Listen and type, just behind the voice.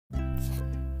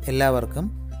എല്ലാവർക്കും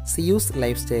Zeus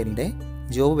life സ്റ്റൈലിൻ്റെ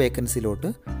job വേക്കൻസിയിലോട്ട്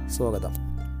സ്വാഗതം.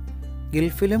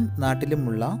 ഗൾഫിലും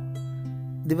നാട്ടിലുമുള്ള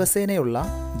ദിവസേനയുള്ള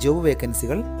job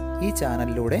വേക്കൻസികൾ ഈ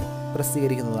ചാനലിലൂടെ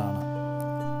പ്രസിദ്ധീകരിക്കുന്നതാണ്.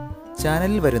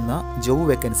 ചാനലിൽ വരുന്ന ജോബ്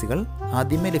വേക്കൻസികൾ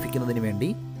ആദ്യമേ ലഭിക്കുന്നതിന് വേണ്ടി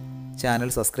ചാനൽ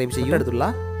സബ്സ്ക്രൈബ് ചെയ്യൂ, അടുത്തുള്ള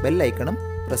ബെൽ ഐക്കണും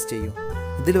പ്രസ് ചെയ്യൂ.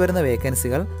 ഇതിൽ വരുന്ന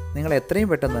വേക്കൻസികൾ നിങ്ങൾ എത്രയും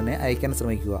പെട്ടെന്ന് തന്നെ അയക്കാൻ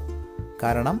ശ്രമിക്കുക.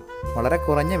 കാരണം വളരെ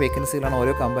കുറഞ്ഞ വേക്കൻസികളാണ്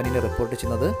ഓരോ കമ്പനിയിൽ റിപ്പോർട്ട്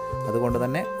ചെയ്യുന്നത്. അതുകൊണ്ട്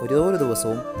തന്നെ ഓരോ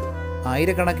ദിവസവും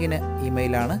ആയിരക്കണക്കിന്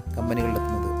ഇമെയിലാണ്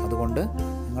കമ്പനികളിലെത്തുന്നത്. അതുകൊണ്ട്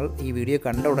നിങ്ങൾ ഈ വീഡിയോ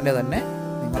കണ്ട ഉടനെ തന്നെ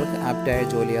നിങ്ങൾക്ക് ആപ്റ്റായ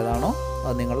ജോലി ഏതാണോ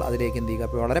അത് നിങ്ങൾ അതിലേക്ക് എന്ത് ചെയ്യുക,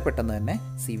 അപ്പോൾ വളരെ പെട്ടെന്ന് തന്നെ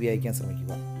CV അയക്കാൻ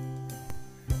ശ്രമിക്കുക.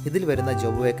 ഇതിൽ വരുന്ന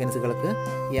ജോബ് വേക്കൻസികൾക്ക്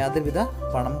യാതൊരുവിധ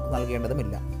പണം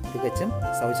നൽകേണ്ടതുമില്ല, തികച്ചും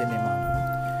സൗജന്യമാണ്.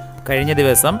 കഴിഞ്ഞ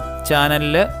ദിവസം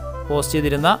ചാനലിൽ പോസ്റ്റ്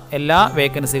ചെയ്തിരുന്ന എല്ലാ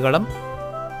വേക്കൻസികളും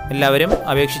എല്ലാവരും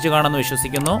അപേക്ഷിച്ച് കാണുമെന്ന്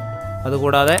വിശ്വസിക്കുന്നു.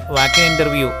 അതുകൂടാതെ വാക്കിൻ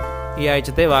ഇൻ്റർവ്യൂ, ഈ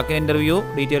ആഴ്ചത്തെ വാക്കിൻ ഇൻ്റർവ്യൂ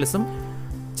ഡീറ്റെയിൽസും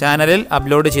ചാനലിൽ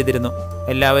അപ്ലോഡ് ചെയ്തിരുന്നു.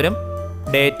 എല്ലാവരും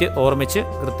ഡേറ്റ് ഓർമ്മിച്ച്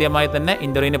കൃത്യമായി തന്നെ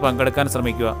ഇൻ്റർവ്യൂവിന് പങ്കെടുക്കാൻ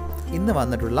ശ്രമിക്കുക. ഇന്ന്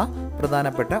വന്നിട്ടുള്ള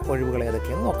പ്രധാനപ്പെട്ട ഒഴിവുകൾ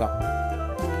ഏതൊക്കെയെന്ന് നോക്കാം.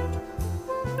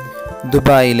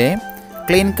 ദുബായിലെ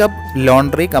ക്ലീൻ കപ്പ്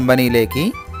ലോണ്ടറി കമ്പനിയിലേക്ക്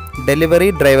ഡെലിവറി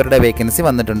ഡ്രൈവറുടെ വേക്കൻസി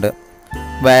വന്നിട്ടുണ്ട്.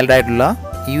 വാലിഡ് ആയിട്ടുള്ള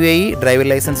UAE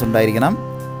ഡ്രൈവിംഗ് ലൈസൻസ് ഉണ്ടായിരിക്കണം.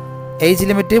 ഏജ്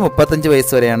ലിമിറ്റ് 35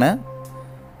 വയസ്സ് വരെയാണ്.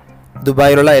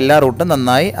 ദുബായിലുള്ള എല്ലാ റൂട്ടും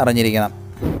നന്നായി അറിഞ്ഞിരിക്കണം.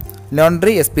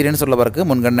 ലോണ്ടറി എക്സ്പീരിയൻസ് ഉള്ളവർക്ക്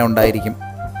മുൻഗണന ഉണ്ടായിരിക്കും.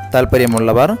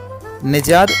 താല്പര്യമുള്ളവർ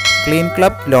Nejad clean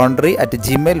club laundry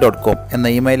 @gmail.com എന്ന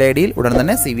ഇമെയിൽ ID യിൽ ഉടൻ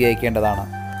തന്നെ CV അയക്കേണ്ടതാണ്.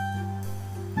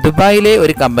 ദുബായിലെ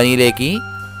ഒരു കമ്പനിയിലേക്ക്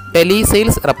ടെലി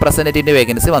സെയിൽസ് റെപ്രസെൻറ്റേറ്റീവിൻ്റെ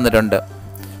വേക്കൻസി വന്നിട്ടുണ്ട്.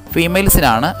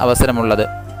 ഫീമെയിൽസിനാണ് അവസരമുള്ളത്.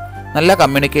 നല്ല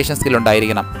കമ്മ്യൂണിക്കേഷൻ സ്കിൽ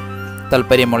ഉണ്ടായിരിക്കണം.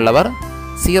 താല്പര്യമുള്ളവർ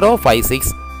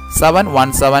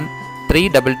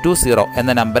 056-717-3220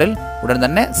 എന്ന നമ്പറിൽ ഉടൻ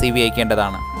തന്നെ CV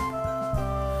അയക്കേണ്ടതാണ്.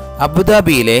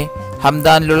 അബുദാബിയിലെ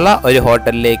ഹംദാനിലുള്ള ഒരു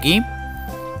ഹോട്ടലിലേക്ക്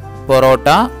പൊറോട്ട,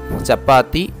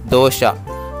 ചപ്പാത്തി, ദോശ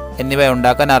എന്നിവ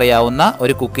ഉണ്ടാക്കാൻ അറിയാവുന്ന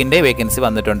ഒരു കുക്കിൻ്റെ വേക്കൻസി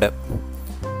വന്നിട്ടുണ്ട്.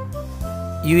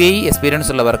 UAE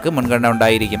എക്സ്പീരിയൻസ് ഉള്ളവർക്ക് മുൻഗണന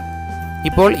ഉണ്ടായിരിക്കും.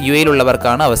 ഇപ്പോൾ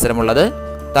UAEയിലുള്ളവർക്കാണ് അവസരമുള്ളത്.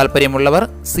 താല്പര്യമുള്ളവർ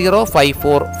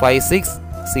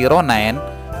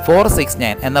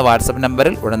 0545609 എന്ന വാട്സപ്പ്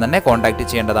നമ്പറിൽ ഉടൻ തന്നെ കോൺടാക്റ്റ്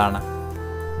ചെയ്യേണ്ടതാണ്.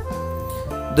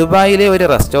 ദുബായിലെ ഒരു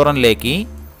റെസ്റ്റോറൻറ്റിലേക്ക്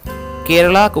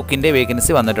കേരള കുക്കിൻ്റെ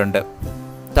വേക്കൻസി വന്നിട്ടുണ്ട്.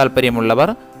 താല്പര്യമുള്ളവർ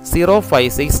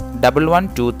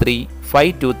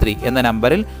 056-1123-523 എന്ന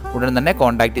നമ്പറിൽ ഉടൻ തന്നെ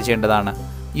കോൺടാക്റ്റ് ചെയ്യേണ്ടതാണ്.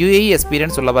 UAE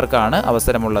experience ഉള്ളവർക്കാണ്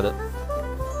അവസരമുള്ളത്.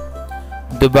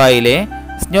 ദുബായിലെ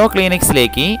സ്നോ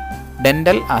ക്ലിനിക്സിലേക്ക്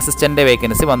ഡെൻ്റൽ അസിസ്റ്റൻ്റ്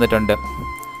വേക്കൻസി വന്നിട്ടുണ്ട്.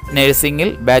 നഴ്സിംഗിൽ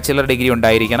ബാച്ചിലർ ഡിഗ്രി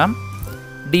ഉണ്ടായിരിക്കണം.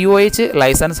 DOH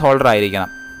ലൈസൻസ് ഹോൾഡർ ആയിരിക്കണം.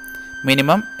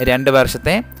 മിനിമം 2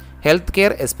 വർഷത്തെ ഹെൽത്ത്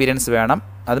കെയർ എക്സ്പീരിയൻസ് വേണം.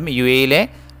 അതും UAEയിലെ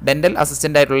ഡെൻ്റൽ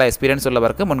അസിസ്റ്റൻ്റ് ആയിട്ടുള്ള എക്സ്പീരിയൻസ്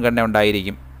ഉള്ളവർക്ക് മുൻഗണന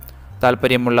ഉണ്ടായിരിക്കും.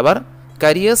 താല്പര്യമുള്ളവർ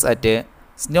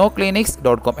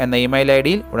careers@snowclinics.com എന്ന ഇമെയിൽ ID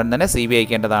യിൽ ഉടൻ തന്നെ CV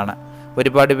അയക്കേണ്ടതാണ്.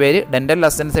 ഒരുപാട് പേര് ഡെൻ്റൽ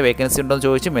അസിസ്റ്റൻസ് വേക്കൻസി ഉണ്ടോ എന്ന്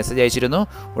ചോദിച്ച് മെസ്സേജ് അയച്ചിരുന്നു.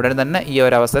 ഉടൻ തന്നെ ഈ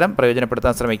ഒരു അവസരം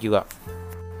പ്രയോജനപ്പെടുത്താൻ ശ്രമിക്കുക.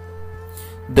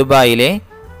 ദുബായിലെ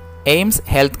എയിംസ്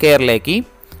ഹെൽത്ത് കെയറിലേക്ക്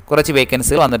കുറച്ച്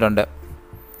വേക്കൻസികൾ വന്നിട്ടുണ്ട്.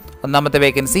 ഒന്നാമത്തെ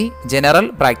വേക്കൻസി ജനറൽ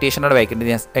പ്രാക്ടീഷണറുടെ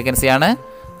വേക്കൻസിയാണ്.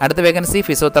 അടുത്ത വേക്കൻസി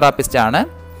ഫിസിയോതെറാപ്പിസ്റ്റ് ആണ്.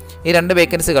 ഈ 2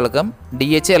 വേക്കൻസികൾക്കും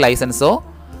DHA ലൈസൻസോ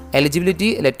എലിജിബിലിറ്റി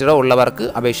ലെറ്ററോ ഉള്ളവർക്ക്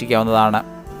അപേക്ഷിക്കാവുന്നതാണ്.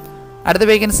 അടുത്ത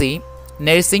vacancy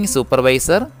nursing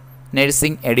supervisor,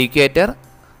 nursing educator,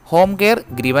 home care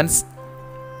grievance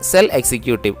cell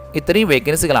executive, ഇത്രയും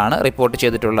വേക്കൻസികളാണ് റിപ്പോർട്ട്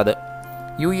ചെയ്തിട്ടുള്ളത്.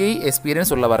 UAE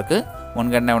എക്സ്പീരിയൻസ് ഉള്ളവർക്ക്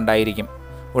മുൻഗണന ഉണ്ടായിരിക്കും.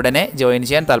 ഉടനെ ജോയിൻ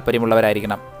ചെയ്യാൻ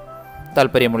താല്പര്യമുള്ളവരായിരിക്കണം.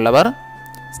 താല്പര്യമുള്ളവർ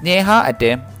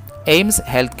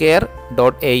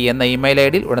sneha@aimshealthcare.ae എന്ന ഇമെയിൽ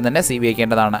ID യിൽ ഉടൻ തന്നെ CV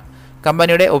അയക്കേണ്ടതാണ്.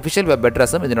 കമ്പനിയുടെ ഒഫീഷ്യൽ വെബ്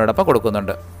അഡ്രസ്സും ഇതിനോടൊപ്പം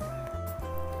കൊടുക്കുന്നുണ്ട്.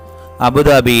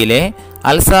 അബുദാബിയിലെ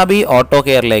അൽസാബി ഓട്ടോ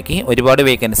കെയറിലേക്ക് ഒരുപാട്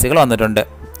വേക്കൻസികൾ വന്നിട്ടുണ്ട്.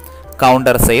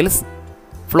 Counter sales,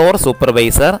 floor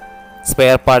supervisor,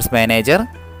 spare parts manager,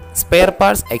 spare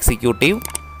parts executive,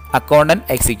 accountant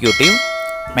executive,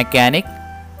 mechanic,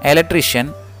 electrician,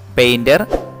 painter,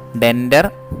 ഡെൻഡർ,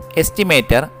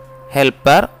 estimator,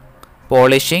 helper,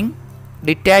 polishing,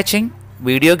 detaching,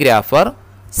 videographer,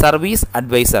 service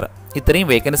adviser, ഇത്രയും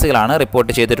വേക്കൻസികളാണ്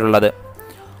റിപ്പോർട്ട് ചെയ്തിട്ടുള്ളത്.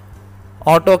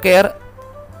 ഓട്ടോ കെയർ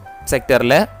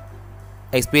സെക്ടറിൽ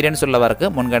എക്സ്പീരിയൻസ് ഉള്ളവർക്ക്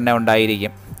മുൻഗണന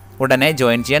ഉണ്ടായിരിക്കും. ഉടനെ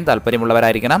ജോയിൻ ചെയ്യാൻ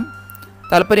താല്പര്യമുള്ളവരായിരിക്കണം.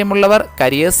 താല്പര്യമുള്ളവർ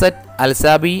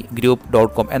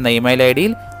careers@alsabi.group.com എന്ന ഇമെയിൽ ID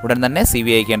യിൽ ഉടൻ തന്നെ CV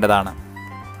അയക്കേണ്ടതാണ്.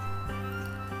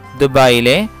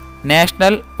 ദുബായിലെ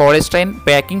നാഷണൽ പോളിസ്റ്റൈൻ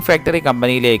പാക്കിംഗ് ഫാക്ടറി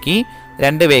കമ്പനിയിലേക്ക്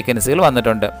 2 വേക്കൻസികൾ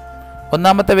വന്നിട്ടുണ്ട്.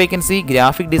 ഒന്നാമത്തെ വേക്കൻസി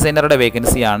ഗ്രാഫിക് ഡിസൈനറുടെ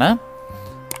വേക്കൻസിയാണ്.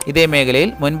 ഇതേ മേഖലയിൽ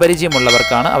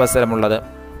മുൻപരിചയമുള്ളവർക്കാണ് അവസരമുള്ളത്.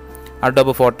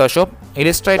 Adobe Photoshop,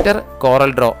 Illustrator,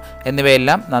 coral draw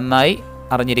എന്നിവയെല്ലാം നന്നായി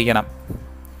അറിഞ്ഞിരിക്കണം.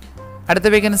 അടുത്ത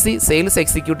വേക്കൻസി സെയിൽസ്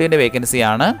എക്സിക്യൂട്ടീവിൻ്റെ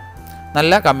വേക്കൻസിയാണ്.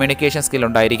 നല്ല കമ്മ്യൂണിക്കേഷൻ സ്കിൽ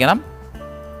ഉണ്ടായിരിക്കണം.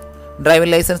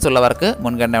 ഡ്രൈവിംഗ് ലൈസൻസ് ഉള്ളവർക്ക്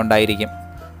മുൻഗണന ഉണ്ടായിരിക്കും.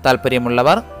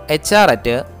 താല്പര്യമുള്ളവർ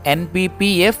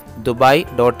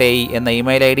hr@nppfdubai.ae എന്ന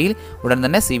ഇമെയിൽ ഐ ഡിയിൽ ഉടൻ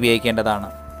തന്നെ CV അയക്കേണ്ടതാണ്.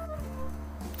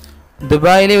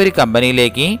 ദുബായിലെ ഒരു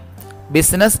കമ്പനിയിലേക്ക്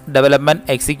business development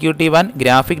executive and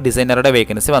graphic ഡിസൈനറുടെ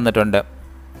vacancy വന്നിട്ടുണ്ട്.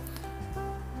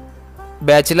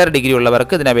 ബാച്ചിലർ ഡിഗ്രി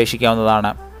ഉള്ളവർക്ക് ഇതിന്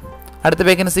അപേക്ഷിക്കാവുന്നതാണ്. അടുത്ത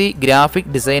vacancy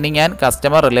graphic designing and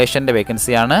customer റിലേഷൻ്റെ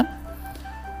വേക്കൻസിയാണ്.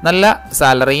 നല്ല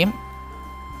സാലറിയും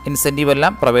ഇൻസെൻറ്റീവ്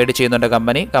എല്ലാം പ്രൊവൈഡ് ചെയ്യുന്നുണ്ട്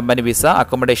കമ്പനി വിസ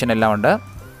അക്കോമഡേഷൻ എല്ലാം ഉണ്ട്.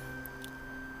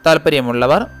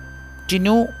 താല്പര്യമുള്ളവർ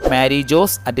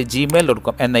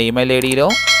tinumarijoes@gmail.com എന്ന ഇമെയിൽ ഐ ഡിയിലോ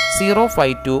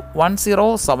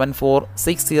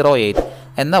 05210746008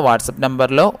 എന്ന വാട്സപ്പ്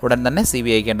നമ്പറിലോ ഉടൻ തന്നെ CV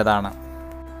അയക്കേണ്ടതാണ്.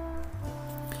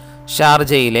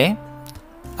 ഷാർജയിലെ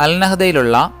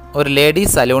അൽനഹദയിലുള്ള ഒരു ലേഡി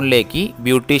സലൂണിലേക്ക്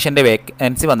ബ്യൂട്ടീഷ്യൻ്റെ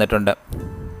വേക്കൻസി വന്നിട്ടുണ്ട്.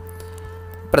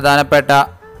 പ്രധാനപ്പെട്ട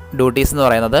ഡ്യൂട്ടീസ് എന്ന്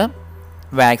പറയുന്നത്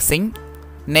waxing,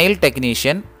 nail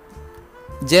technician,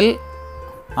 gel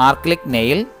ആർക്ലിക്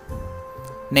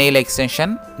nail extension,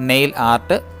 nail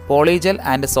art, പോളിജെൽ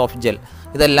and soft gel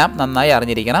ഇതെല്ലാം നന്നായി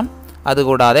അറിഞ്ഞിരിക്കണം.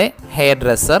 അതുകൂടാതെ hair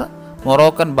dresser,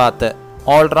 Moroccan Baat,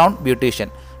 all-round beautician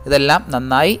ഇതെല്ലാം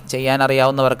നന്നായി ചെയ്യാൻ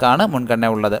അറിയാവുന്നവർക്കാണ് മുൻഗണന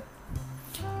ഉള്ളത്.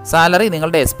 സാലറി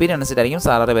നിങ്ങളുടെ എക്സ്പീരിയൻസ് അനുസരിച്ചായിരിക്കും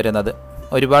സാലറി വരുന്നത്.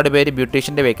 ഒരുപാട് പേര്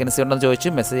ബ്യൂട്ടീഷ്യൻ്റെ വേക്കൻസി ഉണ്ടെന്ന് ചോദിച്ച്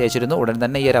മെസ്സേജ് അയച്ചിരുന്നു. ഉടൻ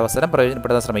തന്നെ ഈ ഒരു അവസരം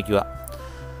പ്രയോജനപ്പെടുത്താൻ ശ്രമിക്കുക.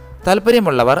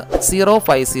 താല്പര്യമുള്ളവർ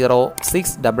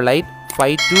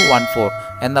 05068885214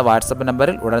 എന്ന വാട്സപ്പ്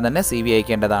നമ്പറിൽ ഉടൻ തന്നെ CV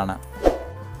അയക്കേണ്ടതാണ്.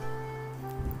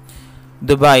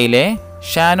 ദുബായിലെ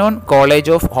ഷാനോൺ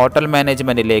കോളേജ് ഓഫ് ഹോട്ടൽ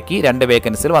മാനേജ്മെൻറ്റിലേക്ക് 2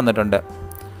 വേക്കൻസികൾ വന്നിട്ടുണ്ട്.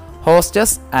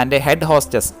 ഹോസ്റ്റസ് ആൻഡ് ഹെഡ്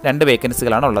ഹോസ്റ്റസ് 2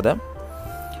 വേക്കൻസികളാണ് ഉള്ളത്.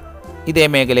 ഇതേ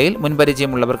മേഖലയിൽ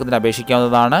മുൻപരിചയമുള്ളവർക്ക് ഇതിന്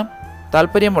അപേക്ഷിക്കാവുന്നതാണ്.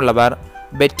 താല്പര്യമുള്ളവർ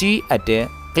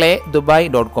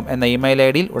betty@claydubai.com എന്ന ഇമെയിൽ ഐ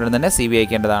ഡിയിൽ ഉടൻ തന്നെ CV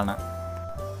അയക്കേണ്ടതാണ്.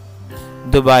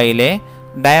 ദുബായിലെ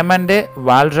ഡയമണ്ട്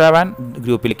വാൽഡ്രാവൻ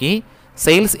ഗ്രൂപ്പിലേക്ക്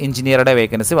സെയിൽസ് എഞ്ചിനീയറുടെ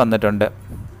വേക്കൻസി വന്നിട്ടുണ്ട്.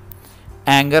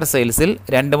 ആങ്കർ സെയിൽസിൽ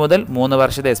 2 മുതൽ 3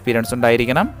 വർഷത്തെ എക്സ്പീരിയൻസ്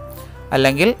ഉണ്ടായിരിക്കണം.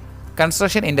 അല്ലെങ്കിൽ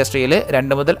കൺസ്ട്രക്ഷൻ ഇൻഡസ്ട്രിയിൽ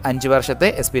 2 മുതൽ 5 വർഷത്തെ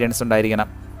എക്സ്പീരിയൻസ് ഉണ്ടായിരിക്കണം.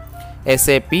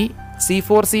 SAP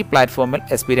C4C പ്ലാറ്റ്ഫോമിൽ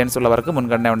എക്സ്പീരിയൻസ് ഉള്ളവർക്ക്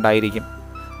മുൻഗണന ഉണ്ടായിരിക്കും.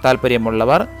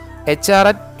 താല്പര്യമുള്ളവർ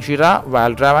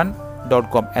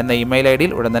hr@shiravaldravan.com എന്ന ഇമെയിൽ ഐ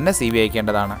ഡിയിൽ ഉടൻ തന്നെ CV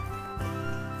അയക്കേണ്ടതാണ്.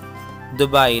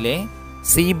 ദുബായിലെ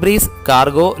സീബ്രീസ്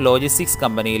കാർഗോ ലോജിസ്റ്റിക്സ്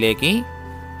കമ്പനിയിലേക്ക്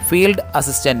ഫീൽഡ്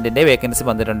അസിസ്റ്റൻറ്റിൻ്റെ വേക്കൻസി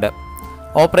വന്നിട്ടുണ്ട്.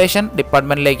 ഓപ്പറേഷൻ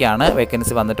ഡിപ്പാർട്ട്മെൻറ്റിലേക്കാണ്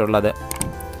വേക്കൻസി വന്നിട്ടുള്ളത്.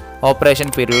 ഓപ്പറേഷൻ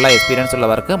ഫീൽഡിലുള്ള എക്സ്പീരിയൻസ്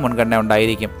ഉള്ളവർക്ക് മുൻഗണന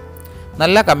ഉണ്ടായിരിക്കും.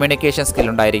 നല്ല കമ്മ്യൂണിക്കേഷൻ സ്കിൽ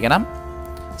ഉണ്ടായിരിക്കണം.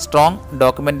 സ്ട്രോങ്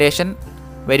ഡോക്യുമെൻറ്റേഷൻ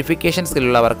വെരിഫിക്കേഷൻ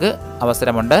സ്കില്ലുള്ളവർക്ക്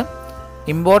അവസരമുണ്ട്.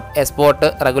 ഇമ്പോർട്ട് എക്സ്പോർട്ട്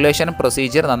റെഗുലേഷൻ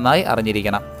പ്രൊസീജിയർ നന്നായി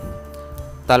അറിഞ്ഞിരിക്കണം.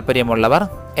 താല്പര്യമുള്ളവർ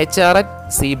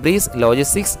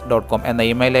hr@seabreezelogistics.com എന്ന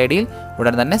ഇമെയിൽ ഐ ഡിയിൽ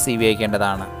ഉടൻ തന്നെ CV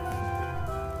അയക്കേണ്ടതാണ്.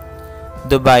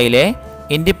 ദുബായിലെ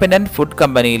ഇൻഡിപെൻഡൻറ്റ് ഫുഡ്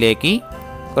കമ്പനിയിലേക്ക്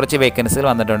കുറച്ച് വേക്കൻസികൾ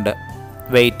വന്നിട്ടുണ്ട്.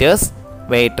 വെയിറ്റേഴ്സ്,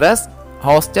 വെയിട്രസ്,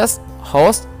 ഹോസ്റ്റസ്,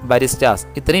 ഹോസ്റ്റ്, ബരിസ്റ്റാസ്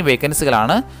ഇത്രയും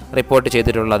വേക്കൻസികളാണ് റിപ്പോർട്ട്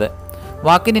ചെയ്തിട്ടുള്ളത്.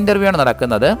 വാക്കിൻ ഇൻ്റർവ്യൂ ആണ്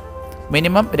നടക്കുന്നത്.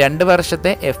 മിനിമം 2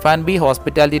 വർഷത്തെ F&B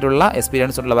ഹോസ്പിറ്റാലിറ്റിയിലുള്ള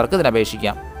എക്സ്പീരിയൻസ് ഉള്ളവർക്ക് ഇതിന്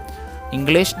അപേക്ഷിക്കാം.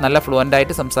 ഇംഗ്ലീഷ് നല്ല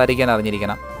ഫ്ലുവൻ്റായിട്ട് സംസാരിക്കാൻ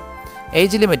അറിഞ്ഞിരിക്കണം.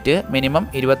 ഏജ് ലിമിറ്റ് മിനിമം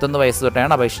 21 വയസ്സ്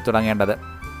തൊട്ടാണ് അപേക്ഷിച്ച് തുടങ്ങേണ്ടത്.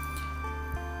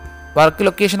 വർക്ക്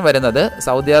ലൊക്കേഷൻ വരുന്നത്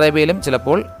സൗദി അറേബ്യയിലും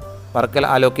ചിലപ്പോൾ വർക്ക്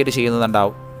അലോക്കേറ്റ്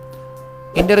ചെയ്യുന്നുണ്ടാവും.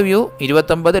 ഇൻ്റർവ്യൂ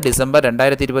 29 ഡിസംബർ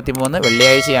 2023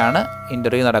 വെള്ളിയാഴ്ചയാണ്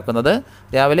ഇൻ്റർവ്യൂ നടക്കുന്നത്.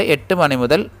 രാവിലെ 8 മണി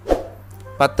മുതൽ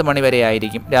 10 മണി വരെ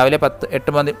ആയിരിക്കും. രാവിലെ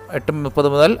 8:30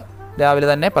 മുതൽ രാവിലെ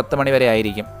തന്നെ 10 മണി വരെ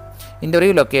ആയിരിക്കും.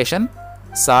 Interview location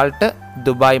salt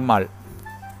Dubai mall.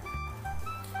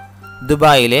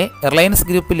 ദുബായിലെ എയർലൈൻസ്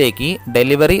ഗ്രൂപ്പിലേക്ക്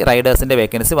ഡെലിവറി റൈഡേഴ്സിൻ്റെ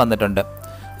വേക്കൻസി വന്നിട്ടുണ്ട്.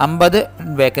 50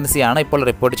 വേക്കൻസിയാണ് ഇപ്പോൾ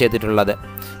റിപ്പോർട്ട് ചെയ്തിട്ടുള്ളത്.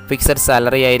 ഫിക്സഡ്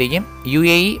സാലറി ആയിരിക്കും.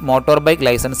 UAE മോട്ടോർ ബൈക്ക്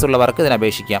ലൈസൻസ് ഉള്ളവർക്ക് ഇതിന്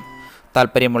അപേക്ഷിക്കാം.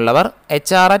 താല്പര്യമുള്ളവർ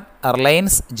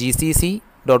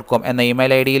hr@airlinesgcc.com എന്ന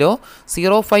ഇമെയിൽ ഐ ഡിയിലോ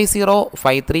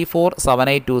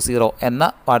 05053478820 എന്ന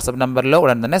വാട്സപ്പ് നമ്പറിലോ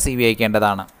ഉടൻ തന്നെ CV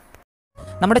അയക്കേണ്ടതാണ്.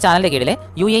 നമ്മുടെ ചാനലിൻ്റെ കീഴിലെ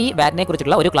UAE വാറ്റിനെ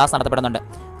കുറിച്ചുള്ള ഒരു ക്ലാസ് നടത്തപ്പെടുന്നുണ്ട്.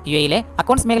 UAEയിലെ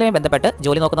അക്കൗണ്ട്സ് മേഖലയുമായി ബന്ധപ്പെട്ട്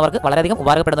ജോലി നോക്കുന്നവർക്ക് വളരെയധികം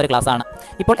ഉപകാരപ്പെടുന്ന ഒരു ക്ലാസ്സാണ്.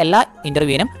 ഇപ്പോൾ എല്ലാ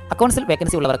ഇൻ്റർവ്യൂവിനും അക്കൗണ്ട്സിൽ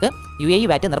വേക്കൻസി ഉള്ളവർക്ക് UAE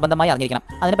വാറ്റ് നിർബന്ധമായി അറിഞ്ഞിരിക്കണം.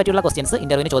 അതിനെപ്പറ്റിയുള്ള ക്വസ്റ്റ്യൻസ്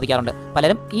ഇൻ്റർവ്യൂവിന് ചോദിക്കാറുണ്ട്.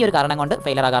 പലരും ഈ ഒരു കാരണം കൊണ്ട്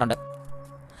ഫെയിലർ ആകാറുണ്ട്.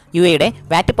 UAEയുടെ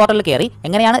വാറ്റ് പോർട്ടലിൽ കയറി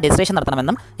എങ്ങനെയാണ് രജിസ്ട്രേഷൻ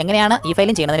നടത്തണമെന്നും എങ്ങനെയാണ്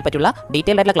ഫയലിംഗ് ചെയ്യുന്നതിനെ പറ്റിയുള്ള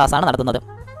ഡീറ്റെയിൽഡ് ആയിട്ടുള്ള ക്ലാസ്സാണ് നടത്തുന്നത്.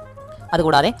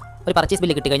 അതുകൂടാതെ ഒരു പർച്ചേസ്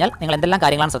ബില്ല് കിട്ടിക്കഴിഞ്ഞാൽ നിങ്ങൾ എന്തെല്ലാം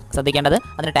കാര്യങ്ങളാണ് ശ്രദ്ധിക്കേണ്ടത്,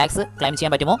 അതിന് ടാക്സ് ക്ലെയിം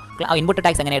ചെയ്യാൻ പറ്റുമോ, ഇൻപുട്ട്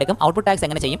ടാക്സ് എങ്ങനെ എടുക്കും, ഔട്ട്പുട്ട് ടാക്സ്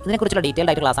എങ്ങനെ ചെയ്യും, ഇതിനെക്കുറിച്ചുള്ള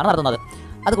ഡീറ്റെയിൽഡ് ആയിട്ട് ക്ലാസ്സാണ് നടത്തുന്നത്.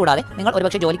 അതുകൂടാതെ നിങ്ങൾ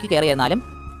ഒരുപക്ഷെ ജോലിക്ക് കയറി എന്നാലും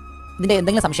ഇതിൻ്റെ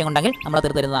എന്തെങ്കിലും സംശയം ഉണ്ടെങ്കിൽ നമ്മൾ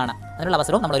തീർത്ത് തരുന്നതാണ്. അതിനുള്ള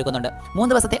അവസരവും നമ്മൾ ഒരുക്കുന്നുണ്ട്. 3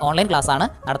 ദിവസത്തെ ഓൺലൈൻ ക്ലാസ്സാണ്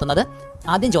നടത്തുന്നത്.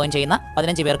 ആദ്യം ജോയിൻ ചെയ്യുന്ന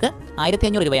 15 പേർക്ക്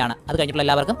 1500 രൂപയാണ്. അത് കഴിഞ്ഞിട്ടുള്ള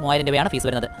എല്ലാവർക്കും 3000 രൂപയാണ് ഫീസ്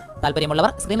വരുന്നത്.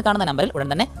 താല്പര്യമുള്ളവർ സ്ക്രീനിൽ കാണുന്ന നമ്പറിൽ ഉടൻ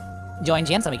തന്നെ ജോയിൻ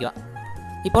ചെയ്യാൻ ശ്രമിക്കുക.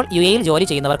 ഇപ്പോൾ UAEയിൽ ജോലി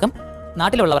ചെയ്യുന്നവർക്കും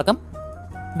നാട്ടിലുള്ളവർക്കും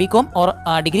BCom ഓർ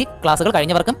ഡിഗ്രി ക്ലാസ്സുകൾ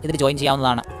കഴിഞ്ഞവർക്കും ഇതിൽ ജോയിൻ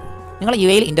ചെയ്യാവുന്നതാണ്. നിങ്ങൾ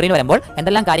UAEയിൽ ഇൻ്റർവ്യൂവിന് വരുമ്പോൾ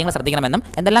എന്തെല്ലാം കാര്യങ്ങൾ ശ്രദ്ധിക്കണമെന്നും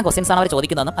എന്തെല്ലാം ക്വസ്റ്റ്യൻസ് ആണ് അവർ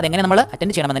ചോദിക്കുന്നതെന്നും അതെങ്ങനെ നമ്മൾ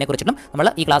അറ്റൻഡ് ചെയ്യണമെന്നതിനെക്കുറിച്ചിട്ടും നമ്മൾ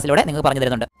ഈ ക്ലാസ്സിലൂടെ നിങ്ങൾക്ക് പറഞ്ഞു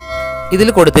തരുന്നുണ്ട്. ഇതിൽ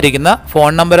കൊടുത്തിരിക്കുന്ന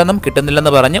ഫോൺ നമ്പറൊന്നും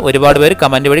കിട്ടുന്നില്ലെന്ന് പറഞ്ഞ് ഒരുപാട് പേര്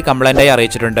കമൻറ്റ് വഴി കംപ്ലൈൻറ്റായി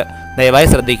അറിയിച്ചിട്ടുണ്ട്. ദയവായി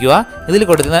ശ്രദ്ധിക്കുക. ഇതിൽ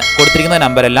കൊടുത്തിരിക്കുന്ന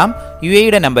നമ്പരെല്ലാം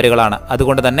UAEയുടെ നമ്പറുകളാണ്.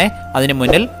 അതുകൊണ്ട് തന്നെ അതിന്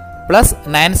മുന്നിൽ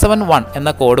 +971 എന്ന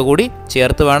കോഡ് കൂടി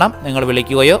ചേർത്ത് വേണം നിങ്ങൾ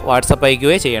വിളിക്കുകയോ വാട്സപ്പ്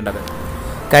അയക്കുകയോ ചെയ്യേണ്ടത്.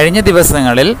 കഴിഞ്ഞ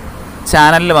ദിവസങ്ങളിൽ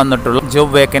ചാനലിൽ വന്നിട്ടുള്ള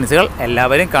ജോബ് വേക്കൻസികൾ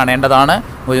എല്ലാവരും കാണേണ്ടതാണ്.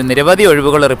 ഒരു നിരവധി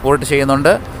ഒഴിവുകൾ റിപ്പോർട്ട്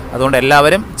ചെയ്യുന്നുണ്ട്. അതുകൊണ്ട്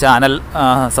എല്ലാവരും ചാനൽ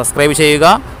സബ്സ്ക്രൈബ് ചെയ്യുക.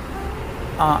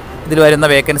 ഇതിൽ വരുന്ന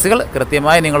വേക്കൻസികൾ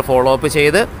കൃത്യമായി നിങ്ങൾ ഫോളോ അപ്പ്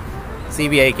ചെയ്ത്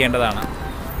CV അയക്കേണ്ടതാണ്.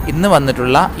 ഇന്ന്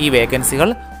വന്നിട്ടുള്ള ഈ വേക്കൻസികൾ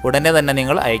ഉടനെ തന്നെ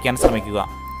നിങ്ങൾ അയക്കാൻ ശ്രമിക്കുക.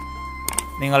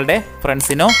 നിങ്ങളുടെ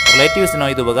ഫ്രണ്ട്സിനോ റിലേറ്റീവ്സിനോ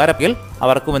ഇത് ഉപകാരമെങ്കിൽ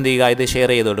അവർക്കും എന്ത് ചെയ്യുക, ഇത് ഷെയർ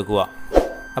ചെയ്ത് കൊടുക്കുക.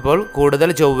 അപ്പോൾ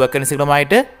കൂടുതൽ ജോബ്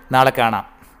വേക്കൻസികളുമായിട്ട് നാളെ കാണാം.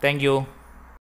 താങ്ക്